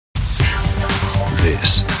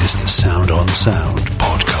This is the Sound on Sound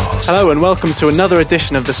Podcast. Hello and welcome to another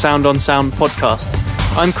edition of the Sound on Sound Podcast.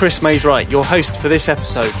 I'm Chris Mays-Wright, your host for this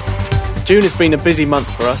episode. June has been a busy month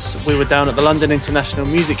for us. We were down at the London International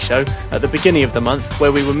Music Show at the beginning of the month,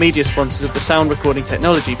 where we were media sponsors of the sound recording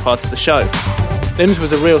technology part of the show. LIMS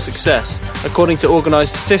was a real success. According to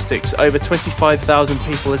organised statistics, over 25,000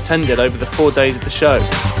 people attended over the 4 days of the show.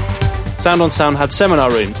 Sound on Sound had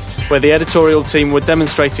seminar rooms, where the editorial team were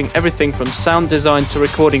demonstrating everything from sound design to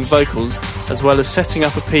recording vocals, as well as setting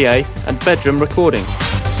up a PA and bedroom recording.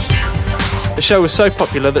 The show was so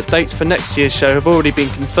popular that dates for next year's show have already been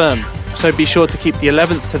confirmed, so be sure to keep the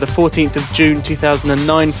 11th to the 14th of June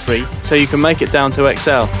 2009 free, so you can make it down to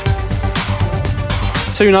XL.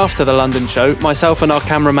 Soon after the London show, myself and our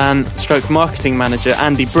cameraman / marketing manager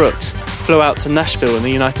Andy Brooks flew out to Nashville in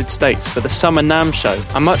the United States for the Summer NAMM show,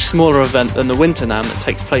 a much smaller event than the Winter NAMM that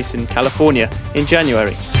takes place in California in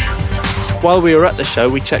January. While we were at the show,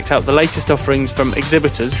 we checked out the latest offerings from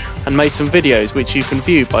exhibitors and made some videos which you can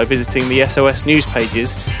view by visiting the SOS news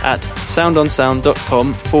pages at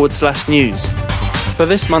soundonsound.com/news. For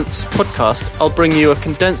this month's podcast, I'll bring you a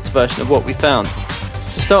condensed version of what we found.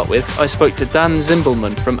 To start with, I spoke to Dan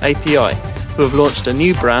Zimbelman from API, who have launched a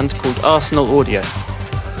new brand called Arsenal Audio.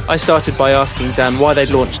 I started by asking Dan why they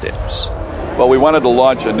launched it. Well, we wanted to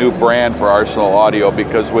launch a new brand for Arsenal Audio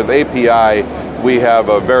because with API, we have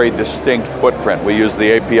a very distinct footprint. We use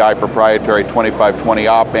the API proprietary 2520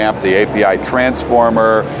 op amp, the API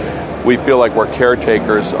transformer. We feel like we're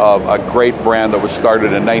caretakers of a great brand that was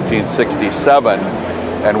started in 1967.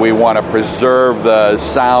 And we want to preserve the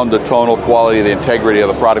sound, the tonal quality, the integrity of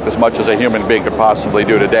the product as much as a human being could possibly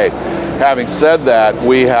do today. Having said that,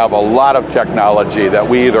 we have a lot of technology that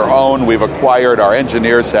we either own, we've acquired, our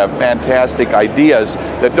engineers have fantastic ideas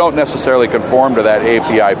that don't necessarily conform to that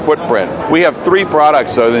API footprint. We have three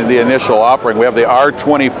products in the initial offering. We have the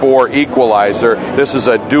R24 equalizer. This is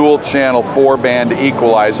a dual-channel 4-band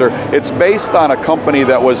equalizer. It's based on a company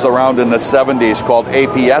that was around in the 70s called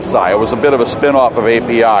APSI. It was a bit of a spin-off of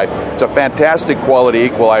API. It's a fantastic quality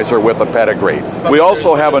equalizer with a pedigree. We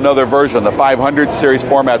also have another version. The 500 series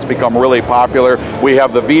format's become really popular. We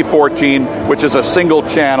have the V14, which is a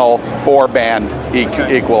single-channel 4-band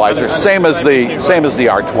equalizer, same as the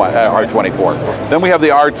R24. Then we have the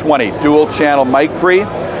R20 dual-channel mic pre.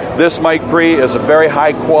 This mic pre is a very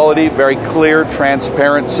high quality, very clear,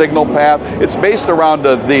 transparent signal path. It's based around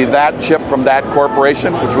that chip from that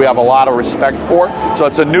corporation, which we have a lot of respect for. So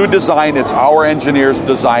it's a new design. It's our engineers'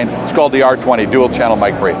 design. It's called the R20 dual channel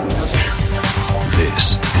mic pre.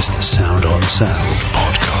 This is the Sound on Sound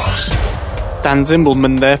Podcast. Dan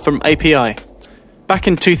Zimbelman there from API. Back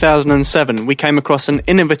in 2007, we came across an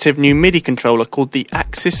innovative new MIDI controller called the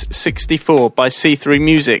Axis 64 by See-Through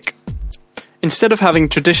Music. Instead of having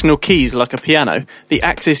traditional keys like a piano, the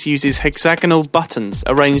Axis uses hexagonal buttons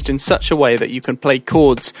arranged in such a way that you can play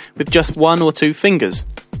chords with just one or two fingers.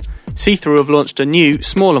 See-Through have launched a new,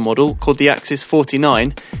 smaller model called the Axis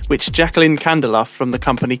 49, which Jacqueline Candeloff from the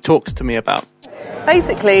company talks to me about.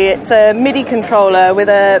 Basically, it's a MIDI controller with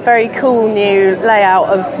a very cool new layout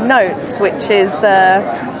of notes, which is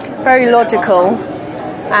very logical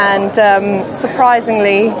and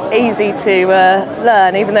surprisingly easy to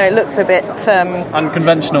learn, even though it looks a bit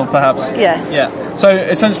unconventional, perhaps. Yes. Yeah. So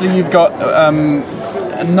essentially, you've got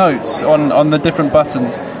notes on the different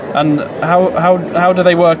buttons, and how do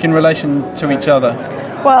they work in relation to each other?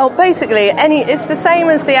 Well, basically, it's the same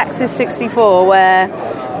as the Axis 64, where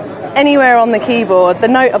anywhere on the keyboard, the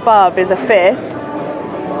note above is a fifth.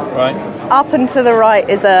 Right. Up and to the right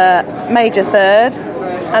is a major third.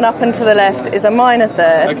 And up and to the left is a minor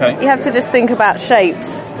third. Okay. You have to just think about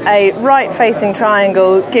shapes. A right-facing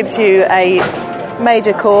triangle gives you a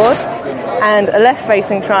major chord, and a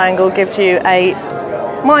left-facing triangle gives you a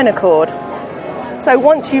minor chord. So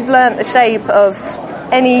once you've learnt the shape of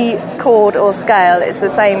any chord or scale, it's the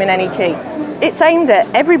same in any key. It's aimed at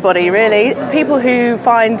everybody, really. People who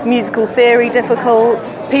find musical theory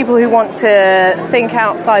difficult, people who want to think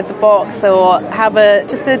outside the box or have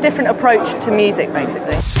just a different approach to music,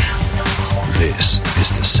 basically. This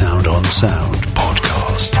is the Sound on Sound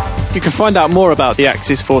Podcast. You can find out more about the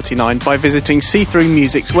Axis 49 by visiting See-Through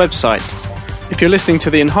Music's website. If you're listening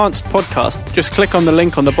to the enhanced podcast, just click on the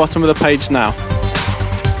link on the bottom of the page now.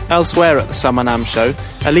 Elsewhere at the Summer NAMM show,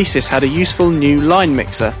 Alesis had a useful new line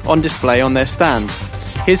mixer on display on their stand.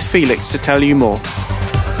 Here's Felix to tell you more.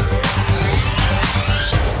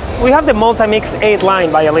 We have the Multimix 8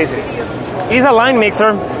 line by Alesis. It's a line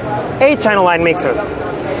mixer, 8-channel line mixer.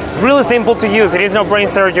 Really simple to use. It is no brain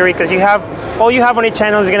surgery because all you have on each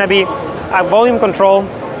channel is going to be a volume control,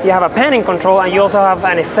 you have a panning control, and you also have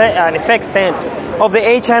an effect send. Of the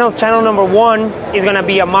 8 channels, channel number 1 is going to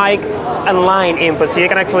be a mic and line input, so you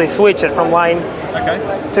can actually switch it from line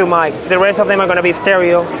to mic. The rest of them are going to be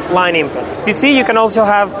stereo line input. If you see, you can also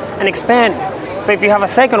have an expand. So if you have a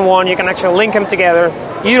second one, you can actually link them together,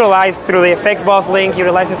 utilize through the effects bus link,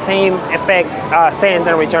 utilize the same effects sends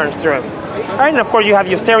and returns through. All right, and of course you have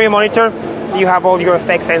your stereo monitor, you have all your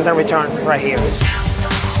effects sends and returns right here.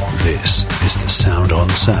 This is the Sound on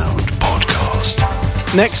Sound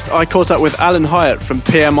podcast. Next, I caught up with Alan Hyatt from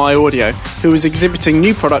PMI Audio, who was exhibiting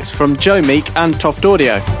new products from Joe Meek and Toft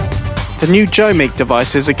Audio. The new Joe Meek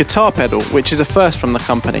device is a guitar pedal, which is a first from the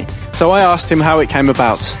company. So I asked him how it came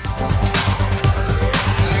about.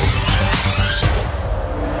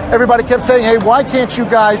 Everybody kept saying, hey, why can't you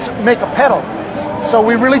guys make a pedal? So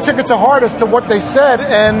we really took it to heart as to what they said,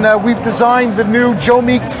 and we've designed the new Joe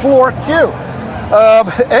Meek Floor Q.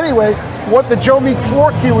 Anyway, what the Joe Meek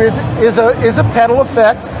Floor Q is a pedal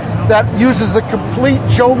effect that uses the complete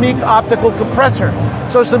Joe Meek optical compressor.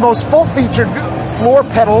 So it's the most full-featured floor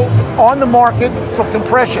pedal on the market for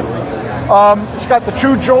compression. It's got the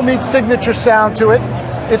true Joe Meek signature sound to it.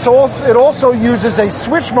 It also uses a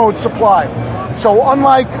switch mode supply. So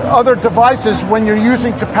unlike other devices, when you're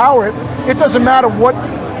using to power it, it doesn't matter what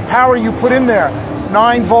power you put in there,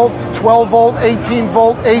 9 volt, 12 volt, 18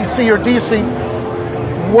 volt, AC or DC,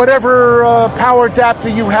 whatever power adapter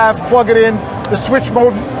you have, plug it in, the switch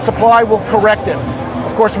mode supply will correct it.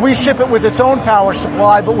 Of course, we ship it with its own power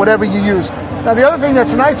supply, but whatever you use. Now, the other thing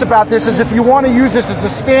that's nice about this is if you want to use this as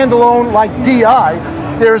a standalone like DI,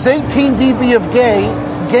 there's 18 dB of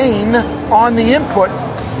gain on the input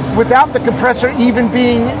without the compressor even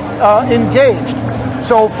being engaged.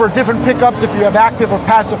 So for different pickups, if you have active or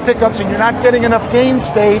passive pickups and you're not getting enough gain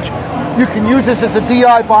stage, you can use this as a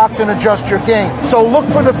DI box and adjust your gain. So look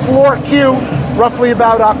for the Floor Q roughly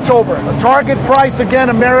about October. The target price, again,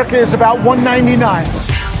 America, is about $199.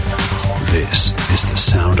 This is the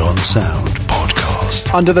Sound on Sound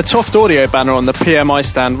podcast. Under the Toft Audio banner on the PMI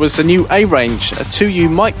stand was the new A-Range, a 2U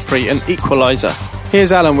mic pre and equalizer.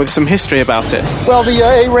 Here's Alan with some history about it. Well, the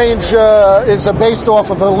A-Range is based off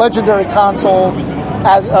of a legendary console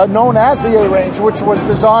known as the A-Range, which was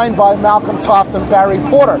designed by Malcolm Toft and Barry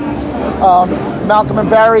Porter. Malcolm and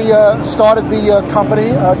Barry started the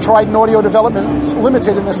company, Trident Audio Development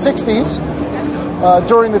Limited, in the 60s.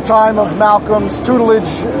 During the time of Malcolm's tutelage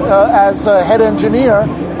as head engineer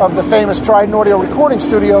of the famous Trident Audio Recording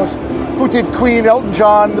Studios, who did Queen, Elton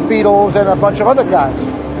John, the Beatles, and a bunch of other guys.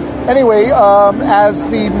 Anyway, as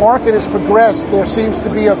the market has progressed, there seems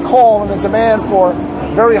to be a call and a demand for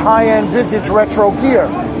very high-end vintage retro gear.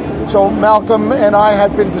 So Malcolm and I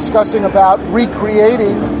had been discussing about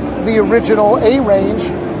recreating the original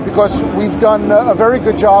A-Range, because we've done a very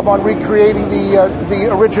good job on recreating the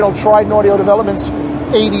original Trident Audio Development's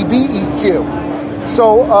 80B EQ.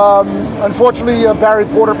 So unfortunately, Barry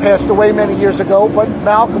Porter passed away many years ago, but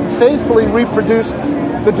Malcolm faithfully reproduced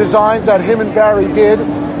the designs that him and Barry did,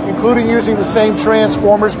 including using the same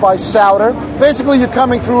transformers by Souter. Basically, you're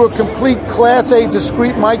coming through a complete Class A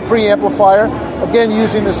discrete mic preamplifier, again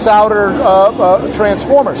using the Souter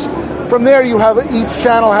transformers. From there, you have each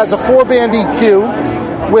channel has a 4-band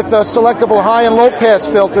EQ with selectable high and low pass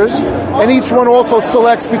filters, and each one also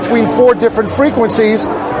selects between 4 different frequencies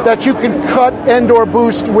that you can cut and or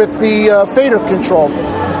boost with the fader control.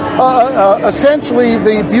 Essentially,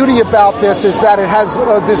 the beauty about this is that it has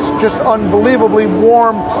this just unbelievably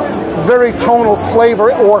warm, very tonal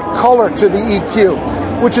flavor or color to the EQ,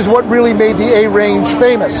 which is what really made the A-Range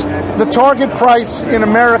famous. The target price in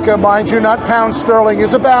America, mind you, not pound sterling,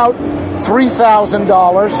 is about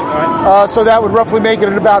 $3,000. So that would roughly make it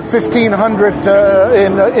at about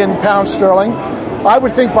 $1,500 in pound sterling. I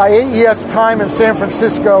would think by AES time in San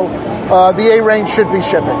Francisco, the A-Range should be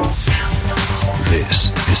shipping.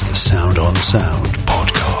 This is the Sound on Sound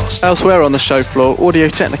podcast. Elsewhere on the show floor,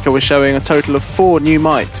 Audio-Technica was showing a total of 4 new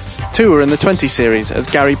mics. 2 were in the 20 series, as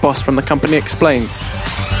Gary Boss from the company explains.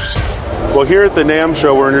 Well, here at the NAMM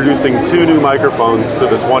show, we're introducing 2 new microphones to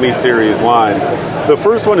the 20 series line. The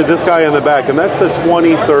first one is this guy in the back, and that's the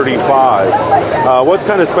 2035. What's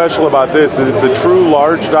kind of special about this is it's a true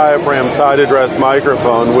large diaphragm side address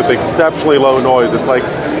microphone with exceptionally low noise. It's like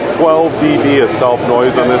 12 dB of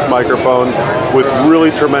self-noise on this microphone with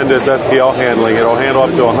really tremendous SPL handling. It'll handle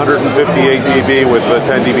up to 158 dB with the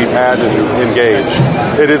 10 dB pad engaged.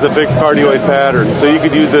 It is a fixed cardioid pattern, so you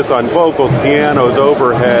could use this on vocals, pianos,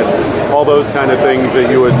 overhead, all those kind of things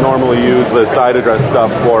that you would normally use the side address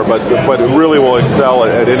stuff for, but it really will excel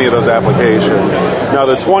at any of those applications. Now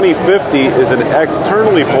the 2050 is an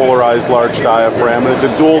externally polarized large diaphragm, and it's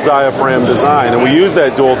a dual diaphragm design, and we use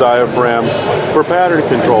that dual diaphragm for pattern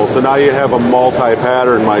control. So now you have a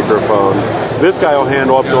multi-pattern microphone. This guy will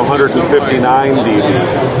handle up to 159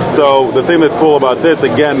 dB. So the thing that's cool about this,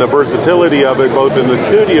 again, the versatility of it, both in the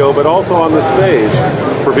studio but also on the stage.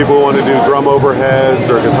 For people who want to do drum overheads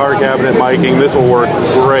or guitar cabinet miking, this will work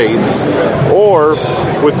great. Or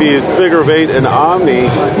with these figure of 8 and Omni,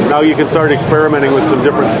 now you can start experimenting with some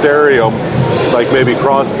different stereo, like maybe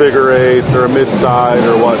cross figure 8s or a mid-side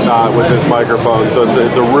or whatnot with this microphone. So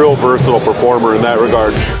it's a real versatile performer in that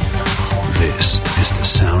regard. This is the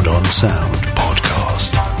Sound on Sound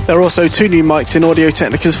podcast. There are also 2 new mics in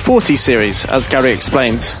Audio-Technica's 40 series, as Gary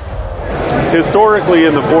explains. Historically,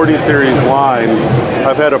 in the 40 series line,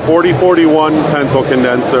 I've had a 4041 pencil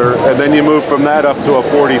condenser, and then you move from that up to a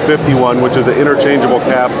 4051, which is an interchangeable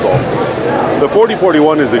capsule. The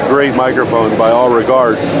 4041 is a great microphone by all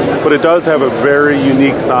regards, but it does have a very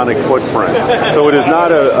unique sonic footprint. So it is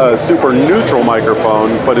not a super neutral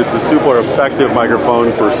microphone, but it's a super effective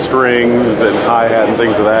microphone for strings and hi-hat and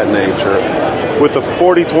things of that nature. With the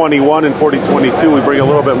 4021 and 4022, we bring a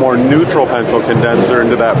little bit more neutral pencil condenser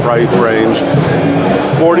into that price range.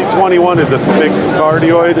 4021 is a fixed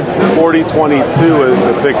cardioid, 4022 is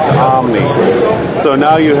a fixed Omni. So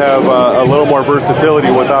now you have a little more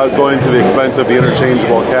versatility without going to the expense of the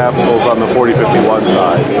interchangeable capsules on the 4051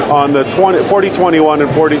 side. On the 4021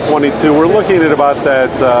 and 4022, we're looking at about that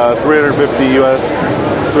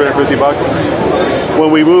 $350 bucks.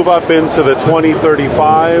 When we move up into the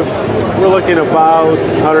 2035, we're looking about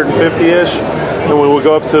 150-ish. And when we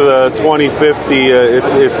go up to the 2050,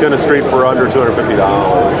 it's going to street for under $250.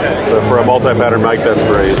 So for a multi-pattern mic, that's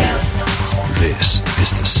great. This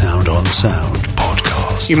is the Sound on Sound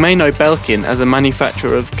podcast. You may know Belkin as a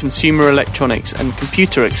manufacturer of consumer electronics and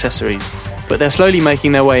computer accessories, but they're slowly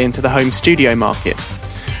making their way into the home studio market.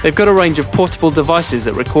 They've got a range of portable devices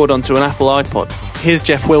that record onto an Apple iPod. Here's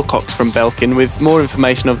Jeff Wilcox from Belkin with more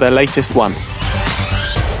information of their latest one.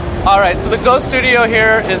 Alright, so the Go Studio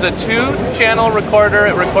here is a 2-channel recorder.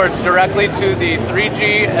 It records directly to the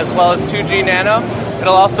 3G as well as 2G Nano.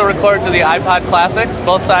 It'll also record to the iPod Classics,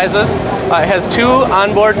 both sizes. It has 2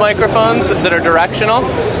 onboard microphones that are directional.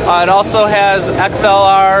 It also has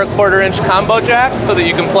XLR 1/4-inch combo jacks so that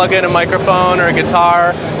you can plug in a microphone or a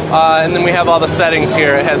guitar. And then we have all the settings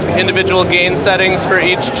here. It has individual gain settings for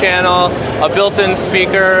each channel, a built-in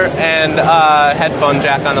speaker, and a headphone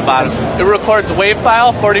jack on the bottom. It records WAV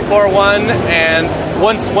file 44.1, and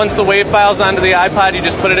once the WAV file's onto the iPod, you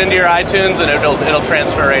just put it into your iTunes and it'll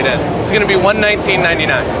transfer right in. It's going to be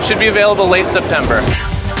 $119.99. Should be available late September.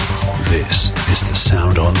 This is the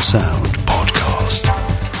Sound on Sound podcast.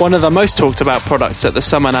 One of the most talked about products at the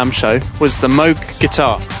Summer NAMM show was the Moog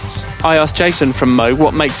guitar. I asked Jason from Moog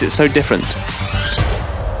what makes it so different.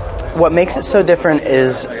 What makes it so different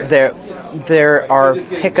is there are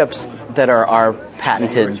pickups that are our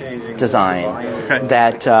patented design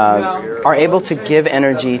that are able to give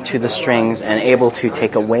energy to the strings and able to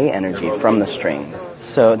take away energy from the strings.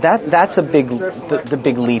 So that's the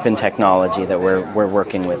big leap in technology that we're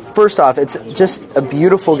working with. First off, it's just a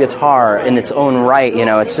beautiful guitar in its own right. You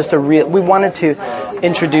know, it's just we wanted to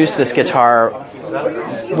introduce this guitar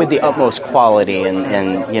with the utmost quality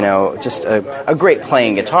and you know, just a great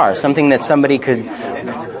playing guitar, something that somebody could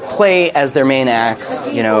play as their main axe,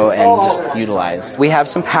 you know, and just utilize. We have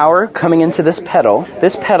some power coming into this pedal.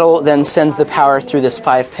 This pedal then sends the power through this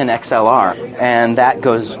 5-pin XLR, and that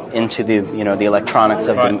goes into the electronics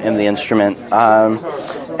of the instrument.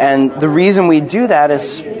 And the reason we do that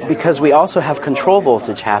is because we also have control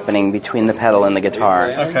voltage happening between the pedal and the guitar.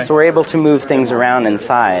 Okay. So we're able to move things around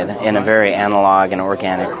inside in a very analog and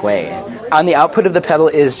organic way. On the output of the pedal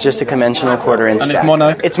is just a conventional 1/4-inch And jack. it's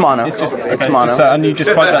mono? It's mono. It's mono. And you just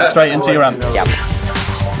plug that straight into your amp? Yeah.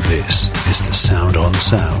 This is the Sound on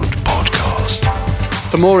Sound podcast.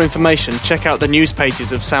 For more information, check out the news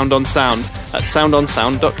pages of Sound on Sound at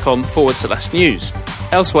soundonsound.com/news.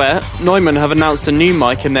 Elsewhere, Neumann have announced a new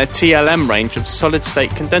mic in their TLM range of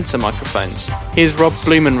solid-state condenser microphones. Here's Rob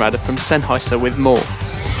Blumenrader from Sennheiser with more.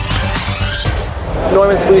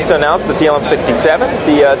 Neumann's pleased to announce the TLM67.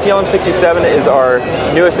 The TLM67 is our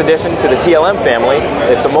newest addition to the TLM family.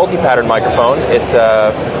 It's a multi-pattern microphone. It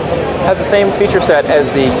has the same feature set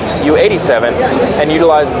as the U87 and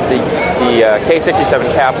utilizes the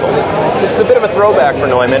K67 capsule. This is a bit of a throwback for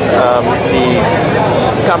Neumann.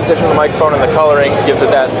 The composition of the microphone and the coloring gives it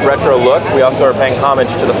that retro look. We also are paying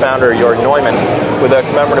homage to the founder, Jörg Neumann, with a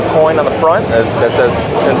commemorative coin on the front that says,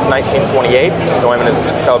 since 1928, Neumann is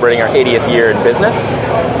celebrating our 80th year in business.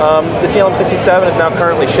 The TLM67 is now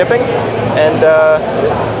currently shipping, and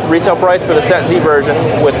retail price for the Set Z version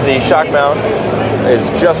with the shock mount is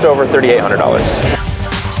just over $3,800.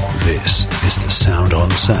 This is the Sound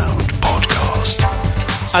on Sound podcast.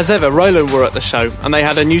 As ever, Roland were at the show, and they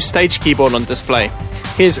had a new stage keyboard on display.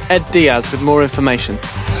 Here's Ed Diaz with more information.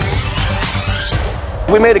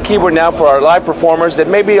 We made a keyboard now for our live performers that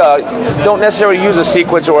maybe don't necessarily use a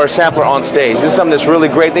sequencer or a sampler on stage. This is something that's really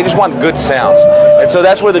great. They just want good sounds. And so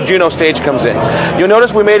that's where the Juno stage comes in. You'll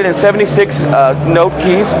notice we made it in 76 note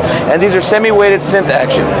keys, and these are semi-weighted synth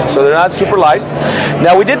action, so they're not super light.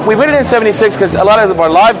 Now we made it in 76 because a lot of our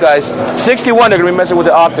live guys, 61, they're going to be messing with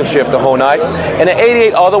the octave shift the whole night. And at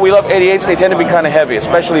 88, although we love 88s, they tend to be kind of heavy,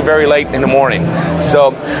 especially very late in the morning.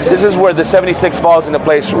 So this is where the 76 falls into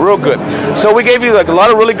place real good. So we gave you like a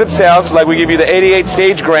lot of really good sounds, like we give you the 88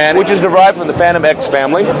 Stage Grand, which is derived from the Phantom X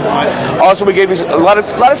family. Also, we gave you a lot of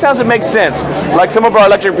sounds that make sense, like some of our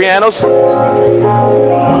electric pianos,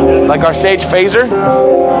 like our Stage Phaser.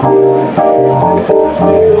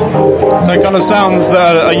 So kind of sounds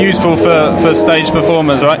that are useful for stage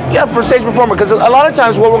performers, right? Yeah, for stage performer, because a lot of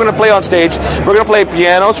times what we're going to play on stage, we're going to play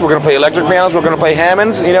pianos, we're going to play electric pianos, we're going to play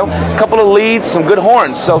Hammonds, a couple of leads, some good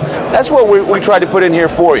horns. So that's what we tried to put in here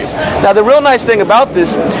for you. Now the real nice thing about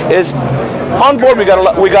this is on board we got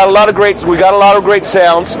a lot of great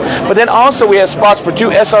sounds, but then also we have spots for 2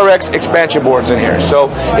 SRX expansion boards in here.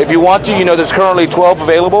 So if you want to, there's currently 12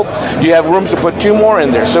 available. You have rooms to put 2 more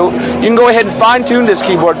in there. So you can go ahead and fine-tune this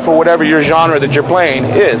keyboard for whatever your genre that you're playing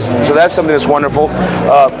is. So that's something that's wonderful.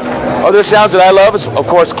 Other sounds that I love is, of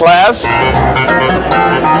course, clavs.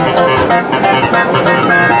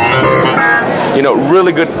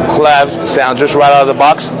 Really good clavs sounds just right out of the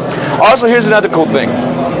box. Also, here's another cool thing.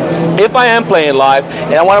 If I am playing live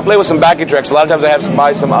and I want to play with some backing tracks, a lot of times I have to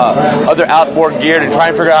buy some other outboard gear to try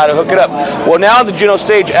and figure out how to hook it up. Well, now the Juno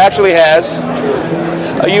stage actually has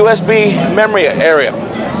a USB memory area.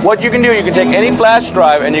 What you can do, you can take any flash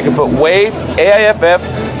drive and you can put WAV, AIFF,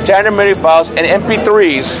 standard MIDI files, and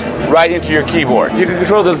MP3s right into your keyboard. You can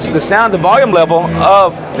control the sound, the volume level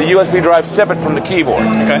of the USB drive separate from the keyboard.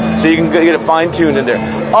 Okay. So you can get it fine-tuned in there.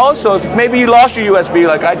 Also, if maybe you lost your USB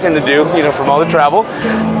like I tend to do, from all the travel,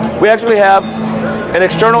 we actually have an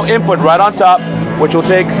external input right on top, which will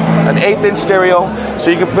take an 1/8-inch stereo, so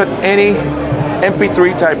you can put any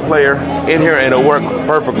MP3 type player in here and it'll work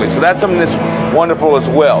perfectly. So that's something that's wonderful as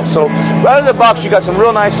well. So right out of the box, you got some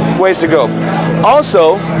real nice ways to go.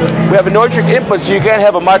 Also, we have a Neutrik input, so you can't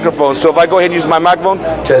have a microphone. So if I go ahead and use my microphone,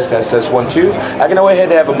 test, 1, 2, I can go ahead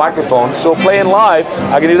and have a microphone. So playing live,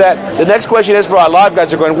 I can do that. The next question is for our live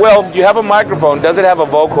guys are going, well, you have a microphone, does it have a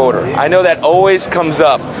vocoder? I know that always comes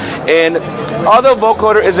up. And although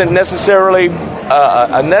vocoder isn't necessarily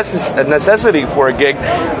a necessity for a gig,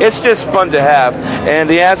 it's just fun to have. And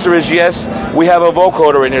the answer is yes, we have a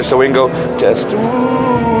vocoder in here, so we can go test.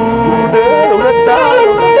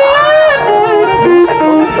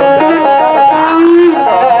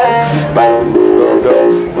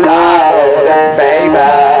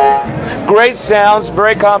 Great sounds,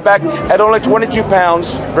 very compact, at only 22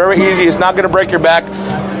 pounds, very easy, it's not going to break your back.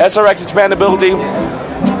 SRX expandability,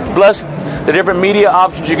 plus the different media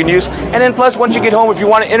options you can use. And then plus, once you get home, if you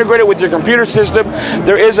want to integrate it with your computer system,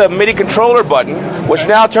 there is a MIDI controller button, which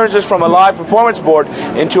now turns this from a live performance board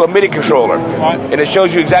into a MIDI controller. And it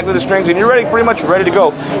shows you exactly the strings, and you're pretty much ready to go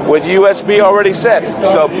with USB already set.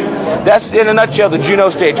 So that's, in a nutshell, the Juno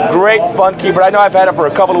stage. Great, fun keyboard. I know I've had it for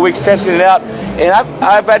a couple of weeks testing it out, and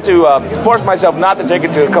I've had to force myself not to take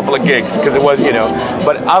it to a couple of gigs, because it was,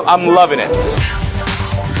 but I'm loving it.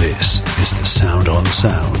 This is the Sound on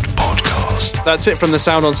Sound podcast. That's it from the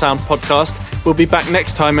Sound on Sound podcast. We'll be back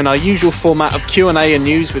next time in our usual format of Q&A and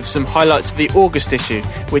news with some highlights of the August issue,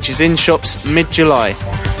 which is in shops mid-July.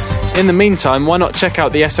 In the meantime, why not check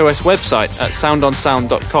out the SOS website at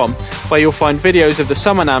soundonsound.com, where you'll find videos of the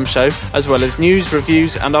Summer NAMM show, as well as news,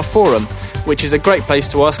 reviews and our forum, which is a great place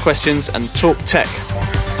to ask questions and talk tech.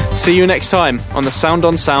 See you next time on the Sound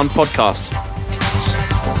on Sound podcast.